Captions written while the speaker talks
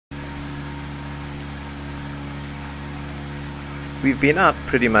We've been out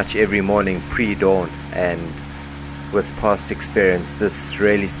pretty much every morning pre-dawn, and with past experience this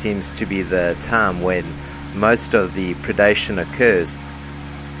really seems to be the time when most of the predation occurs.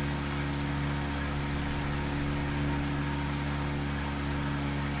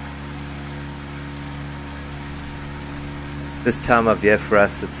 This time of year for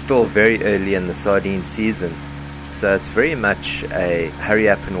us, it's still very early in the sardine season, so it's very much a hurry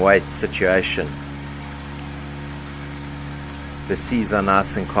up and wait situation. The seas are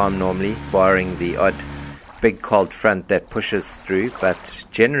nice and calm normally, barring the odd big cold front that pushes through, but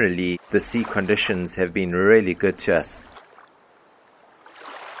generally the sea conditions have been really good to us.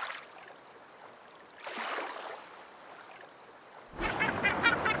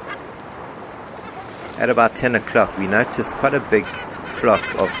 At about 10 o'clock we noticed quite a big flock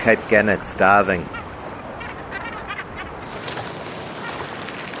of Cape Gannets diving.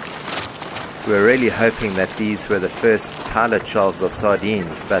 We were really hoping that these were the first pilot shoals of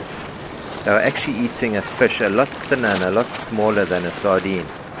sardines, but they were actually eating a fish a lot thinner and a lot smaller than a sardine,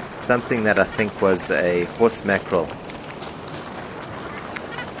 something that I think was a horse mackerel.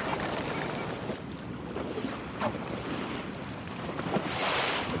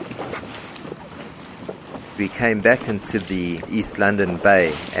 We came back into the East London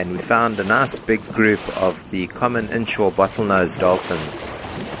Bay and we found a nice big group of the common inshore bottlenose dolphins.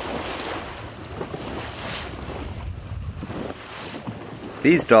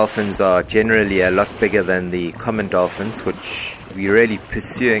 These dolphins are generally a lot bigger than the common dolphins, which we're really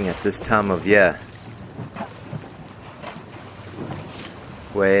pursuing at this time of year,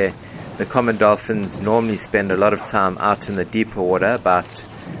 where the common dolphins normally spend a lot of time out in the deeper water, about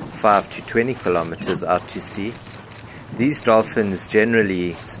 5 to 20 kilometers out to sea. These dolphins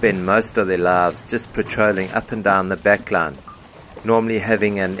generally spend most of their lives just patrolling up and down the backline, normally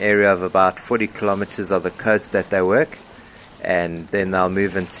having an area of about 40 kilometers of the coast that they work, and then they'll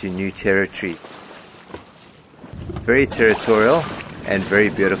move into new territory. Very territorial and very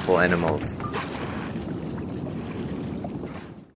beautiful animals.